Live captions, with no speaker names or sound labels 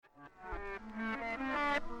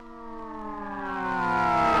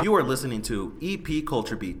You are listening to EP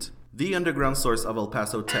Culture Beat, the underground source of El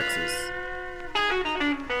Paso, Texas.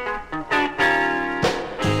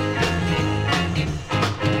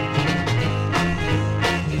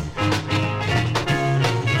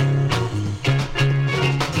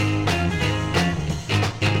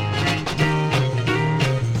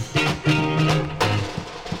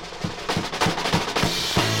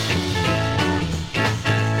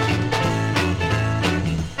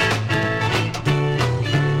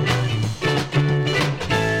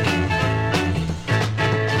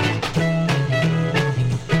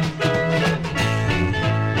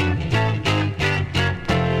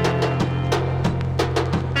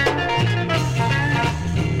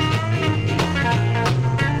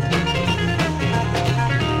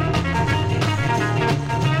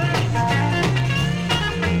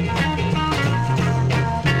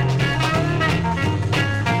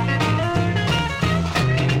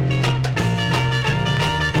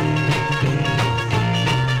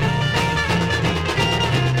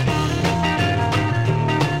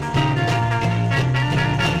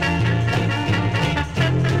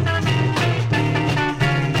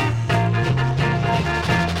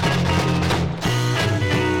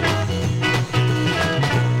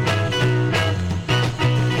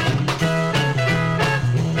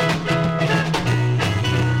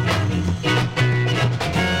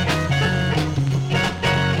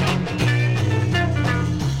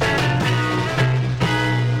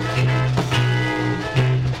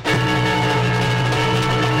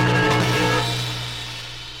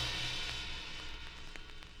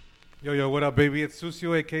 Yo, what up, baby? It's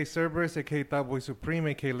Sucio, a.k.a. Cerberus, a.k.a. Thought Boy Supreme,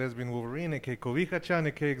 a.k.a. Lesbian Wolverine, a.k.a. Cobija-chan,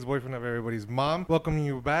 a.k.a. ex-boyfriend of everybody's mom. Welcoming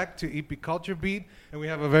you back to EP Culture Beat. And we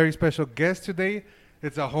have a very special guest today.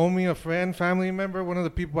 It's a homie, a friend, family member, one of the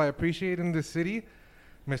people I appreciate in this city.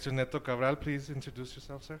 Mr. Neto Cabral, please introduce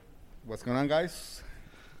yourself, sir. What's going on, guys?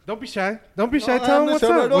 Don't be shy. Don't be shy. No, Tell I'm him what's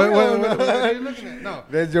sure, up. no, What are you looking at? No.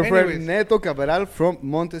 There's your Anyways. friend Neto Cabral from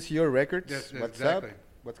Montesio Records. Yes, What's exactly. up?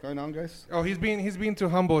 What's going on, guys? Oh, he's being too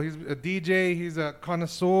humble. He's a DJ. He's a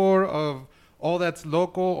connoisseur of all that's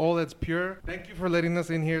local, all that's pure. Thank you for letting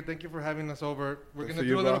us in here. Thank you for having us over. We're Thanks going to to do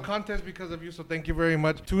you, a little bro. contest because of you, so thank you very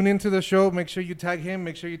much. Tune into the show. Make sure you tag him.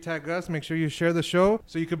 Make sure you tag us. Make sure you share the show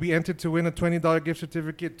so you could be entered to win a $20 gift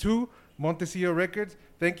certificate to Montesio Records.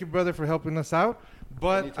 Thank you, brother, for helping us out.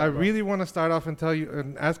 But Anytime, I bro. really want to start off and tell you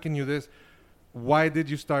and asking you this. Why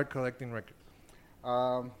did you start collecting records?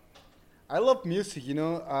 I love music, you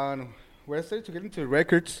know. When I started to get into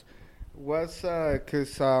records was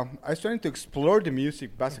because I was trying to explore the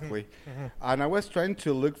music, basically. And I was trying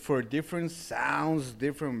to look for different sounds,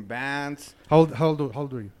 different bands. How old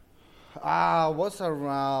were you? I was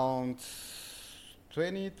around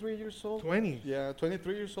 23 years old. 20. Yeah,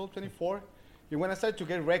 23 years old, 24. And when I started to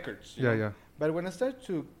get records. you Yeah, know. yeah. But when I started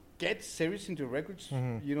to get serious into records,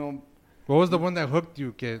 you know, What was the one that hooked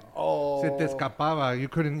you, kid? oh, Se te escapaba. You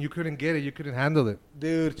couldn't get it. You couldn't handle it.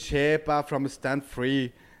 dude, Chepa from Stand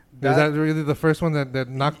Free. Is that really the first one that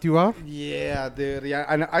knocked you off? Yeah, dude, yeah.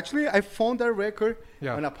 And actually, I found that record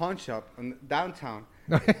Yeah. on a pawn shop in downtown.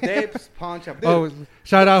 Dave's Pawn Shop. Dude, Oh,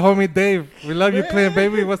 shout out, homie Dave. We love you playing,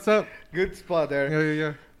 baby. What's up? good spot there.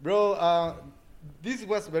 Yeah. Bro, this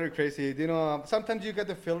was very crazy. You know, sometimes you get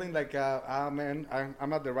the feeling like, man,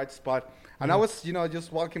 I'm at the right spot. And I was, you know,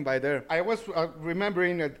 just walking by there. I was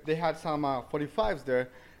remembering that they had some 45s there.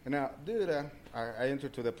 And, dude, I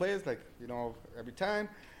entered to the place, like, you know, every time.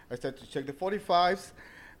 I started to check the 45s.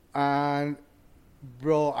 And,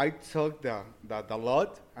 bro, I took the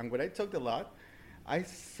lot. And when I took the lot, I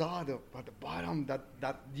saw at the bottom that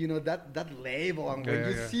you know, that label. And when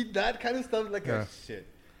you see that kind of stuff, like, shit.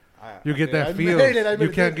 You get that I feel. made it, I You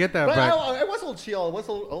made can't it. get that But back. I was all chill. I was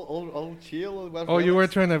all chill. Oh, you were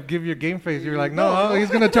trying to give your game face. You were like, no, he's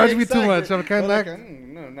going to charge me too much. I'm kind of like...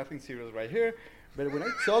 no, nothing serious right here. But when I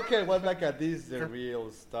took it, it was like, this is the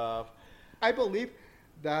real stuff. I believe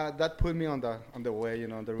that put me on the way, you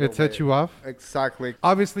know, on the real It set way. you off? Exactly.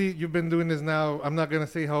 Obviously, you've been doing this now. I'm not going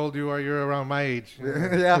to say how old you are. You're around my age.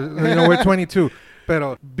 Yeah. You know, we're 22.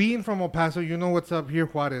 But being from El Paso, you know what's up here,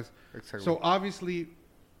 Juarez. Exactly. So obviously,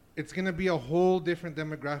 it's going to be a whole different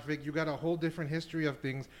demographic. You got a whole different history of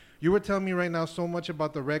things. You were telling me right now so much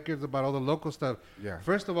about the records, about all the local stuff. Yeah.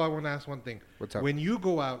 First of all, I want to ask one thing. What's up? When you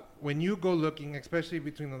go out, when you go looking, especially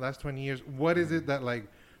between the last 20 years, what is it that, like,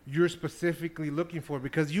 you're specifically looking for?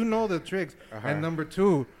 Because you know the tricks. And number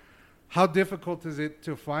two, how difficult is it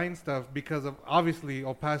to find stuff? Because of, obviously,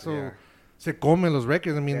 El Paso se come los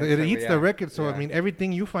records. I mean, Yeah, it exactly, eats the records. So, I yeah. mean,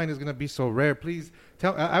 everything you find is going to be so rare. Please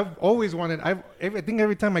tell. I've always wanted, I think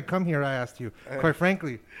every time I come here, I asked you, quite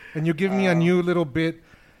frankly. And you give me a new little bit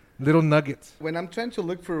little nuggets. When I'm trying to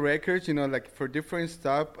look for records, like for different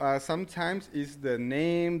stuff, sometimes it's the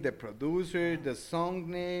name, the producer, the song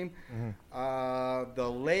name, the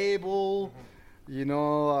label.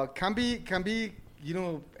 Can be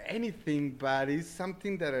anything, but it's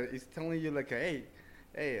something that is telling you like, hey,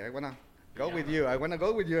 I wanna go with you. I wanna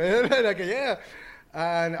go with you. Like, yeah.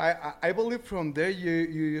 And I believe from there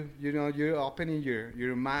you're opening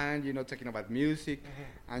your mind, talking about music,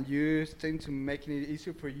 and you're starting to making it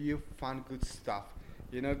easier for you to find good stuff,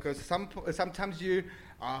 because sometimes you're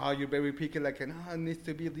very picky, like, no, it needs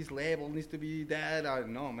to be this label, needs to be that.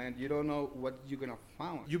 No, man, you don't know what you're gonna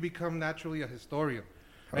find. You become naturally a historian.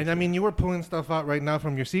 And I mean, you were pulling stuff out right now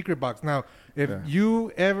from your secret box. Now, if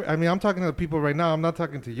you ever, I mean, I'm talking to the people right now. I'm not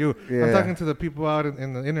talking to you. Yeah. I'm talking to the people out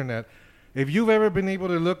in the internet. If you've ever been able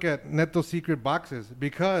to look at Neto's secret boxes,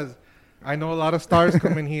 because I know a lot of stars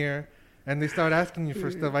come in here and they start asking you for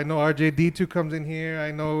stuff. I know RJD2 comes in here.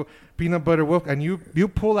 I know Peanut Butter Wolf. And you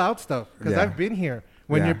pull out stuff, because I've been here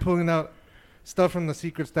when you're pulling out stuff from the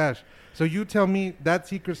secret stash. So you tell me that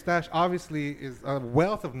secret stash obviously is a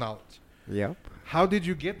wealth of knowledge. Yep. How did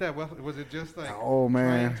you get that wealth? Was it just like, oh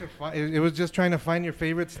man, it was just trying to find your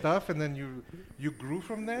favorite stuff, and then you grew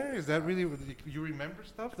from there? Is that really, you remember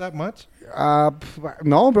stuff that much?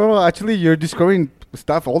 No, bro. Actually, you're discovering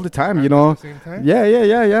stuff all the time. At the same time?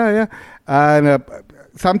 Yeah. And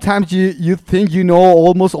sometimes you think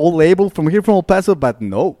almost all labels from here from El Paso, but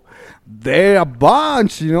no, they're a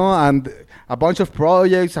bunch, and a bunch of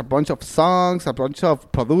projects, a bunch of songs, a bunch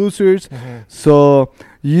of producers. So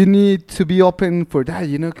you need to be open for that,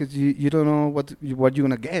 because you don't know what you're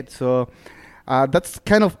gonna get. So that's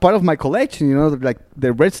kind of part of my collection, like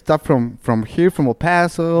the red stuff from here, from El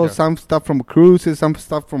Paso, some stuff from Cruces, some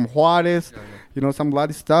stuff from Juarez, some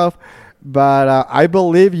bloody stuff. But I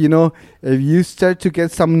believe, if you start to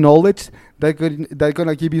get some knowledge, they're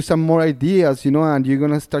gonna give you some more ideas, and you're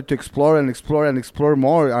gonna start to explore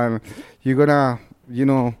more, and you're gonna,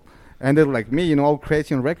 end it like me, all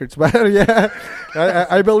crazy on records. But yeah,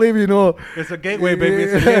 I believe, it's a gateway, baby.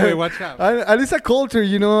 It's a gateway. Watch out. And it's a culture,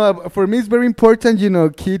 For me, it's very important,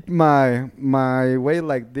 keep my way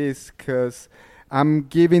like this, because I'm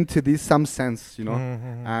giving to this some sense,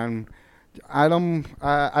 and I don't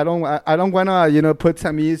wanna put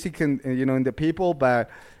some music in the people, but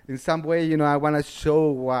in some way, I want to show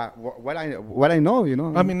what I know,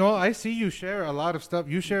 I mean, no, I see you share a lot of stuff.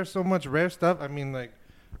 You share so much rare stuff. I mean, like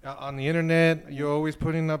on the internet, you're always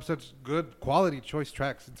putting up such good quality choice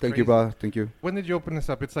tracks. It's Thank crazy. you, brother. Thank you. When did you open this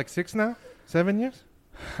up? It's like 6 now? 7 years?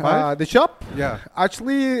 5? The shop? Yeah.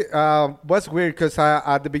 Actually, was weird because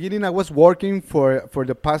at the beginning I was working for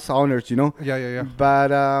the past owners, Yeah.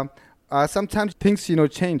 But sometimes things,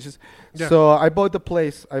 changes. Yeah. So I bought the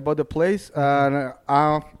place. And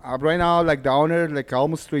right now, like the owner, like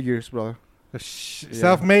almost 3 years, brother.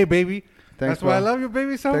 Self-made, baby. Thanks, That's why I bro. love you,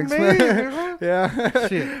 baby. Thanks, Self-made. man. Yeah.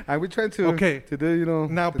 Shit. And we try to do,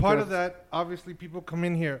 Now, the part best. of that, obviously, people come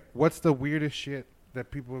in here. What's the weirdest shit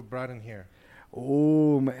that people have brought in here?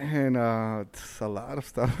 Oh man, it's a lot of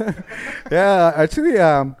stuff. Yeah, actually,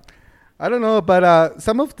 I don't know, but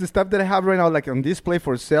some of the stuff that I have right now, like on display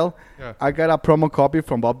for sale, I got a promo copy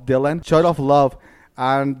from Bob Dylan, "Short of Love,"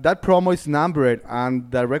 and that promo is numbered, and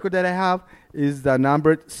the record that I have is the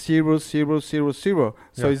numbered 0000.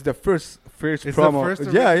 So it's the first It's promo. the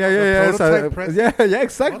first Yeah. prototype press? Yeah,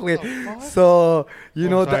 exactly. What the fuck? So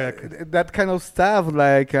sorry, that kind of stuff,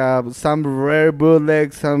 like some rare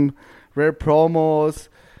bootlegs, some rare promos.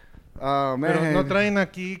 Pero Man. no traen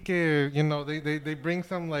aquí que, they bring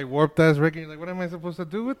some like warped ass record. You're like, what am I supposed to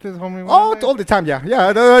do with this, homie? Oh, all the time, yeah.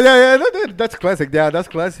 That's classic. Yeah, that's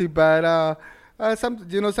classic. But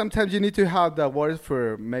sometimes you need to have the words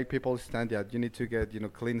for make people stand out. You need to get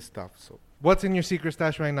clean stuff. So What's in your secret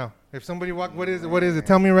stash right now? If somebody what is it? What is it?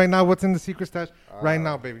 Tell me right now what's in the secret stash right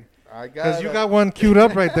now, baby. I got. Because you got one queued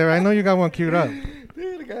up right there. I know you got one queued up.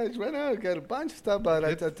 Dude, guys, right now I got a bunch of stuff, but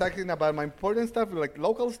I'm talking about my important stuff, like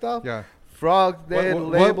local stuff. Yeah. Frog, Dead,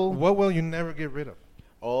 Label. What will you never get rid of?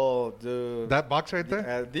 Oh, dude. That box right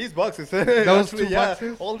there? These boxes. Those Actually, two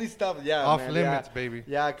boxes? All this stuff, yeah. Off man, limits, yeah. baby.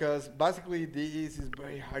 Yeah, because basically this is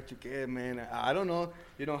very hard to get, man. I don't know,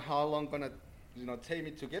 how long gonna, take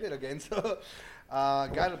me to get it again. So,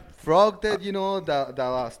 got Frog Dead,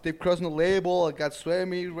 the Steve Krosno label. I got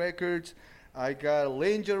Swami Records. I got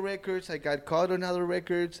Langer Records. I got Coronado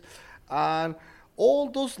Records. And all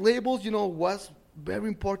those labels, was very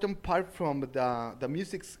important part from the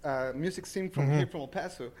music scene from here from El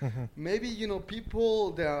Paso. Maybe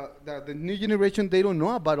people the new generation, they don't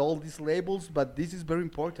know about all these labels, but this is very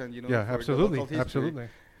important. Yeah, for the absolutely, local history. absolutely.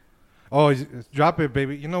 Oh, drop it,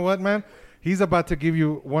 baby. You know what, man? he's about to give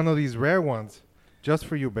you one of these rare ones, just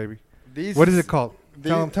for you, baby. This What is it called?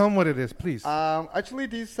 this- Tell him what it is, please. Actually,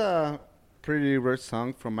 this pretty rare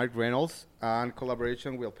song from Mike Reynolds and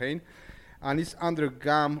collaboration with Payne, and it's under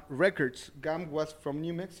GAM Records. GAM was from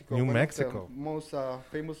New Mexico. New one of the Mexico. most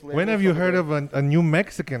famous. When have labels you over heard there. of a New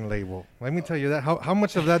Mexican label? Let me tell you that. How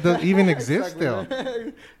much of that does even exist still?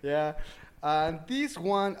 Exactly. Yeah, and this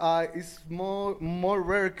one is more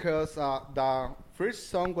rare because the first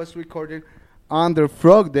song was recorded under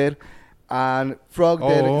Frog Dead, and Frog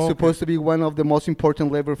Dead is okay. supposed to be one of the most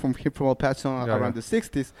important labels from hip from El Paso Yeah, around yeah. the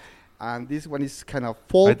 60s, and this one is kind of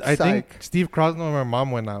folk I think psych. Steve Crosno and my mom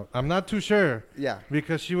went out. I'm not too sure. Yeah.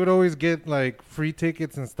 Because she would always get like free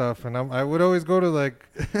tickets and stuff, and I would always go to like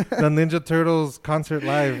the Ninja Turtles concert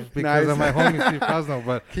live because of my Nice. homie Steve Crosno.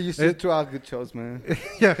 But He used to It- throw out good shows, man.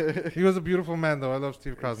 yeah, he was a beautiful man though. I love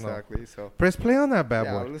Steve Crosno. Exactly. So Press play on that bad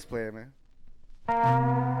yeah, boy. let's play it, man.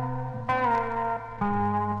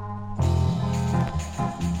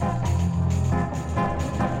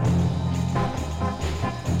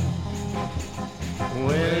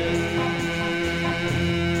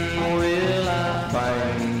 When will I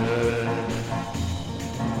find her?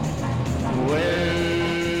 When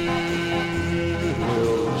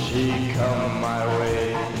will she come my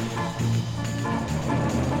way?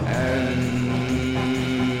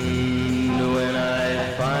 And when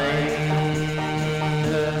I find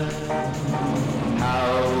her,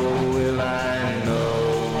 how will I know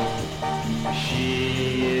she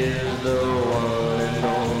is the one and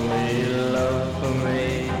only love for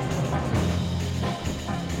me?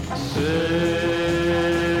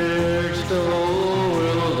 Search the whole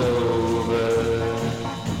world over,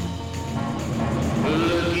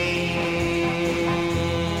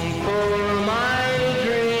 looking for my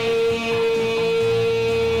dream.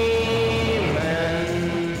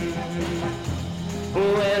 And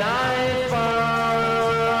when I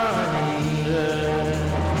find her,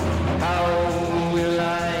 how will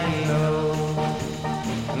I know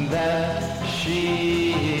that she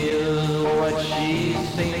is what she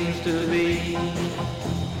seems to be?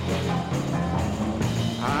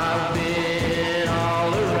 I've been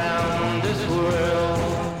all around this world,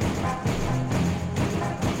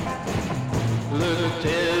 looked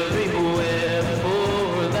everywhere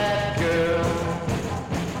for that girl.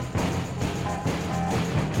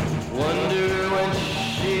 Wonder when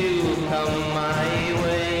she'll come my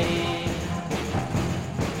way.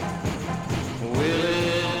 Will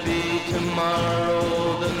it be tomorrow,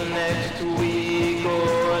 the next week,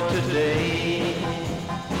 or today?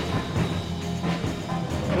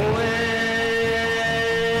 When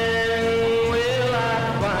will I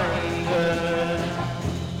find her?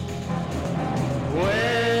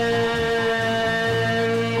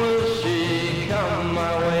 When will she come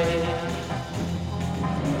my way?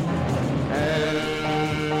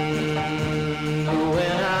 And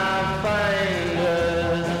when I find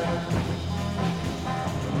her,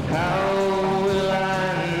 how will I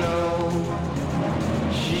know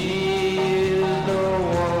she is the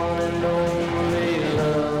one and only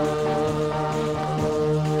love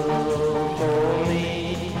for me?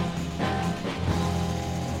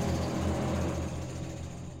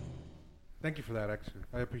 Thank you for that. Actually,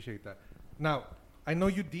 I appreciate that. Now, I know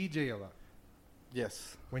you DJ a lot.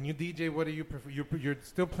 Yes. When you DJ, what do you prefer? You're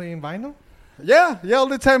still playing vinyl? Yeah, all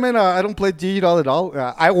the time, man. I don't play digital at all.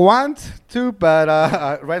 I want to, but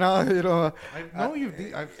right now, you know. I know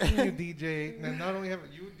I've seen you DJ, and not only have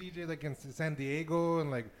you DJ like in San Diego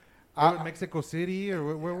and like Mexico City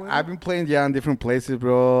or where was I've been playing, in different places,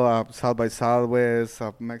 bro. South by Southwest,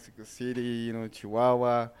 Mexico City, you know,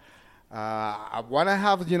 Chihuahua. I want to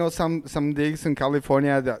have, you know, some gigs in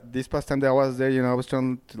California. This past time that I was there, you know, I was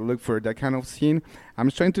trying to look for that kind of scene. I'm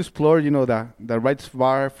just trying to explore, you know, the right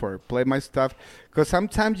bar for play my stuff. Because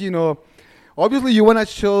sometimes, you know, obviously you want to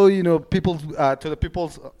show, you know, people to the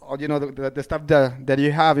people's, you know, the stuff that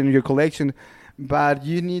you have in your collection. But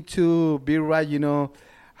you need to be right, you know,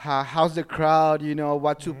 how's the crowd, you know,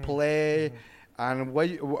 what to play, and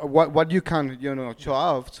what you can, you know, show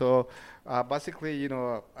off. So basically, you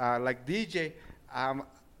know, like DJ,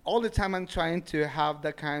 all the time I'm trying to have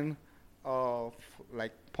that kind of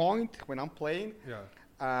like point when I'm playing. Yeah.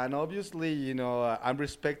 And obviously, you know, I'm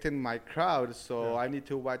respecting my crowd, so Yeah. I need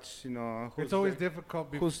to watch, you know, It's always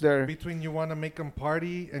difficult who's there. between you want to make them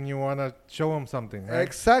party and you want to show them something, right?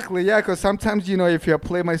 Exactly, yeah, because sometimes, you know, if you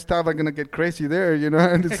play my stuff, I'm going to get crazy there, you know,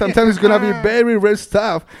 and sometimes it's going to be very rare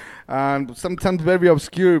stuff, and sometimes very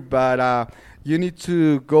obscure, but you need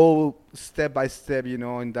to go step by step, you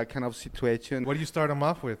know, in that kind of situation. What do you start them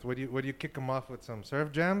off with? What do you kick them off with? Some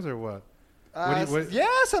surf jams or what? Yeah,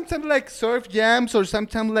 sometimes like surf jams or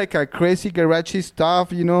sometimes like a crazy garage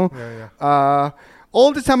stuff, you know. Yeah.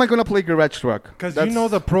 All the time I'm gonna play garage rock. Because you know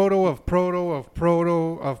the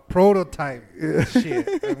prototype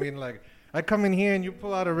shit. I mean, like, I come in here and you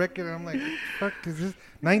pull out a record and I'm like, fuck, is this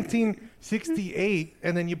 1968?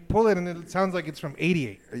 And then you pull it and it sounds like it's from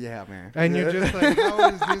 88. Yeah, man. And you're just like, how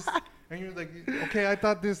is this? And you're like, okay, I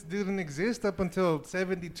thought this didn't exist up until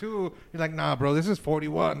 72. You're like, nah, bro, this is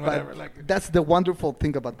 41, whatever. But Like, that's the wonderful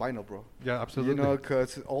thing about vinyl, bro. yeah, absolutely. You know,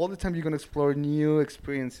 because all the time you're gonna explore new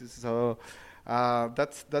experiences. So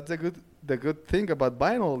that's the good thing about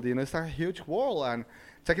vinyl. You know, it's a huge world. And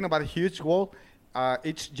talking about a huge world,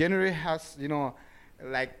 each genre has, you know,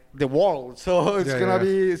 like the world. So it's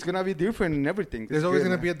gonna be different in everything. There's always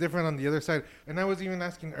going to be a different on the other side. And I was even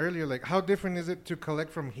asking earlier, like, how different is it to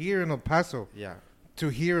collect from here in El Paso to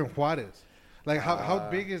here in Juarez? Like, how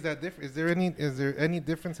big is that difference? Is there any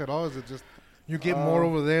difference at all? Is it just you get more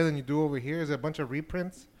over there than you do over here? Is it a bunch of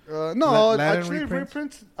reprints? No, Latin actually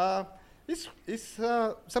reprints. It's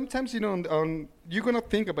sometimes, you know, you're gonna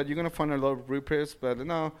think about you're gonna find a lot of reprints, but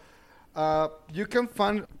no. You can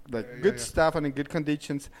find like good stuff and in good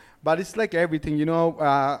conditions, but it's like everything, you know.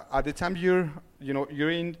 At the time you're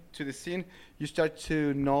into the scene, you start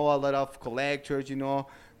to know a lot of collectors, you know,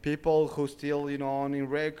 people who still, you know, owning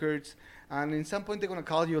records, and in some point they're gonna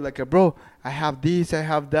call you like, bro, I have this, I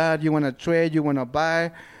have that. You wanna trade? You wanna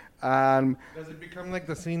buy? Does it become like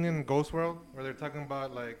the scene in Ghost World where they're talking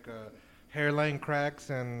about like hairline cracks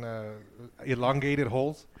and elongated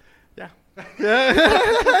holes? Yeah. Yeah,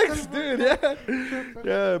 thanks, dude.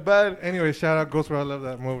 Yeah, but anyway, shout out Ghost World. I love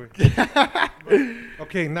that movie.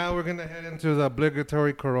 Okay, now we're gonna head into the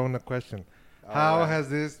obligatory Corona question. How has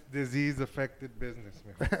this disease affected business,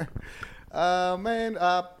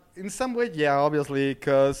 man? In some way, yeah, obviously,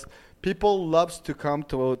 because people loves to come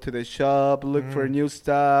to the shop, look for new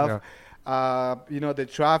stuff. You know, the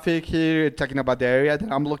traffic here. Talking about the area that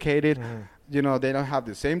I'm located, you know, they don't have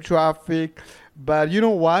the same traffic. But you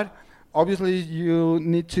know what? Obviously, you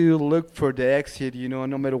need to look for the exit, you know,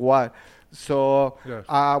 no matter what. So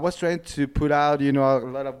I was trying to put out, you know, a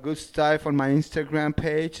lot of good stuff on my Instagram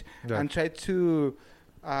page and try to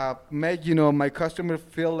make, you know, my customer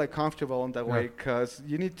feel like comfortable in that way, because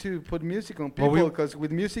you need to put music on people, because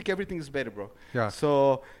with music, everything is better, bro. Yeah.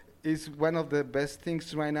 So it's one of the best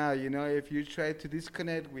things right now, you know. If you try to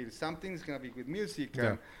disconnect with something, it's going to be with music.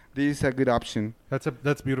 And this is a good option.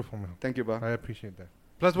 That's beautiful, man. Thank you, bro. I appreciate that.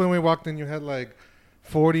 Plus, when we walked in, you had like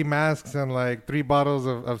 40 masks and like 3 bottles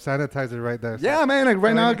of sanitizer right there. So yeah, man. Like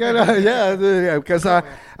right now, I gotta, because I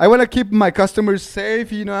want to keep my customers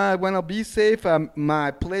safe. You know, I want to be safe.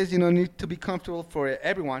 My place, you know, need to be comfortable for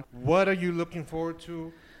everyone. What are you looking forward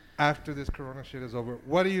to after this Corona shit is over?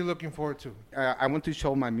 What are you looking forward to? I want to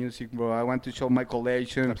show my music, bro. I want to show my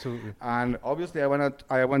collection. Absolutely. And obviously, I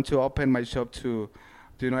want to open my shop to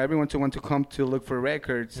you know, everyone to want to come to look for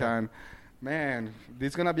records and. Man,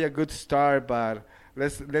 this is gonna be a good start, but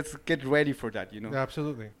let's get ready for that, you know. Yeah,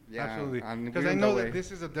 absolutely. Yeah, absolutely. Because I know that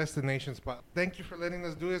this is a destination spot. Thank you for letting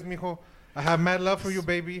us do this, mijo. I have mad love for you,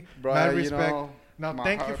 baby. Bro, mad respect. You know, now,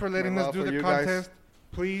 thank you for letting us do the contest.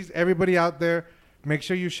 Please, everybody out there, make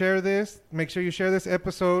sure you share this. Make sure you share this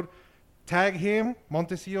episode. Tag him,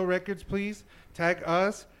 Montecillo Records, please. Tag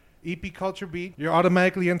us, EP Culture Beat. You're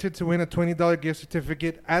automatically entered to win a $20 gift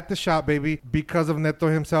certificate at the shop, baby, because of Neto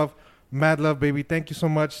himself. Mad love, baby. Thank you so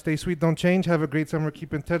much. Stay sweet, don't change. Have a great summer.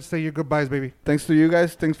 Keep in touch. Say your goodbyes, baby. Thanks to you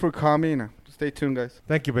guys. Thanks for coming. Stay tuned, guys.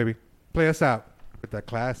 Thank you, baby. Play us out with that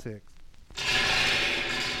classics.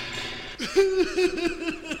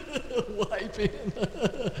 Wipe in.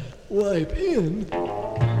 Wipe in.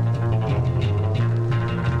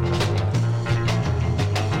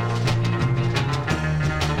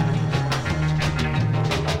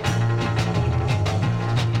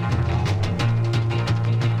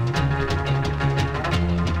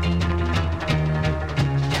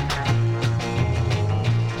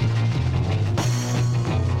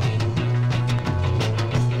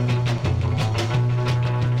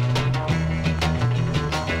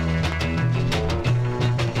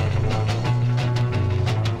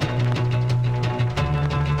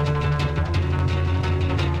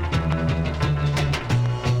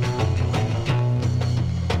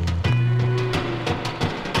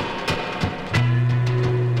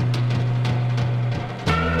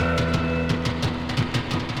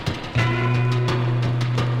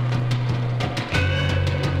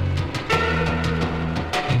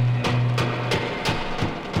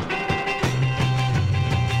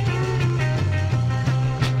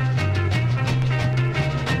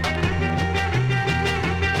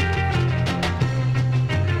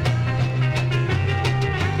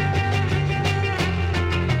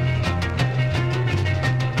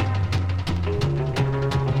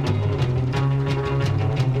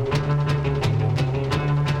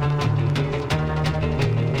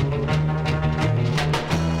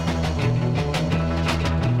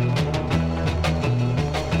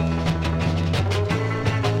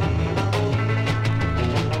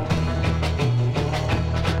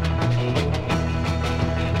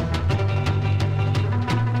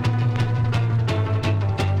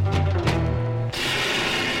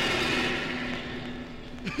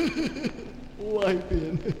 Wipe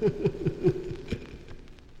in.